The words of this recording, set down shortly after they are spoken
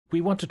We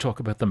want to talk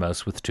about the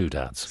mouse with two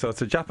dads. So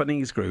it's a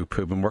Japanese group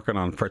who've been working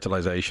on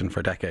fertilization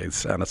for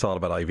decades, and it's all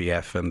about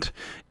IVF and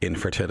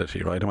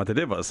infertility, right? And what they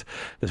did was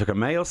they took a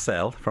male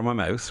cell from a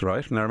mouse,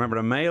 right? Now remember,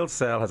 a male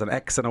cell has an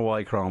X and a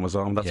Y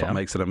chromosome. That's what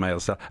makes it a male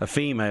cell. A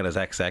female is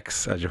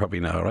XX, as you probably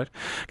know, right?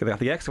 They got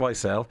the XY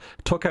cell,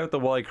 took out the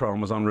Y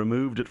chromosome,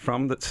 removed it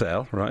from the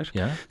cell, right?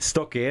 Yeah.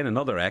 Stuck in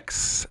another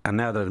X, and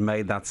now they've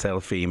made that cell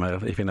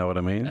female, if you know what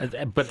I mean.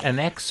 But an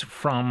X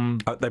from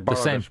the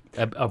same,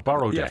 a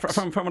borrowed X.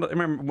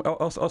 Remember,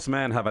 us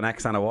men have an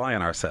X and a Y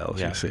in our cells,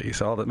 you see.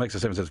 So all that makes a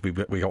difference is we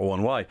got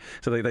one Y.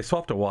 So they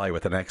swapped a Y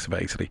with an X,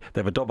 basically.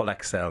 They have a double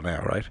X cell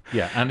now, right?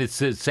 Yeah, and it's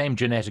the same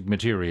genetic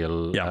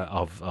material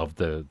of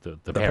the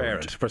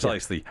parent.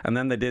 Precisely. Yeah. And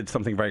then they did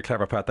something very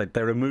clever, Pat.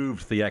 They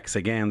removed the X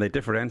again. They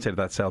differentiated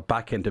that cell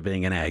back into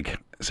being an egg.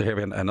 So here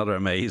we have another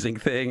amazing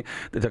thing.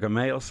 They took a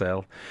male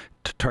cell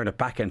to turn it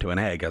back into an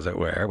egg, as it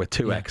were, with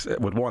two X,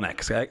 with one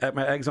X.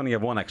 Eggs only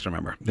have one X,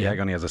 remember. The egg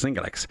only has a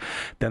single X.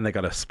 Then they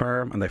got a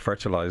sperm and they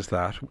fertilized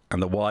that,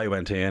 and the Y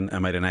went in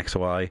and made an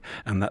XY,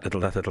 and that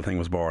little thing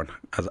was born,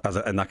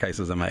 in that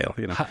case, as a male.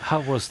 You know. How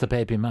was the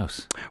baby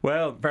mouse?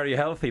 Well, very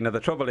healthy. Now the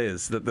trouble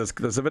is that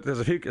there's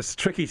a few. It's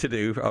tricky to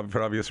do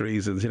for obvious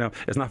reasons. You know,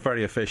 it's not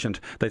very efficient.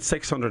 They had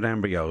 600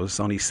 embryos,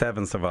 only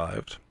 7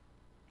 survived.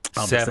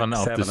 Seven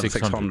of the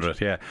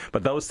 600. Yeah.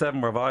 But those 7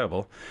 were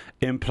viable,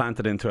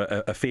 implanted into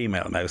a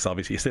female mouse.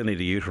 Obviously, you still need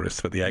a uterus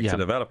for the egg to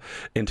develop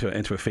into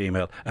a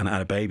female, and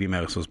a baby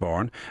mouse was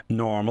born.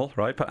 Normal,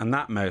 right? And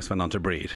that mouse went on to breed.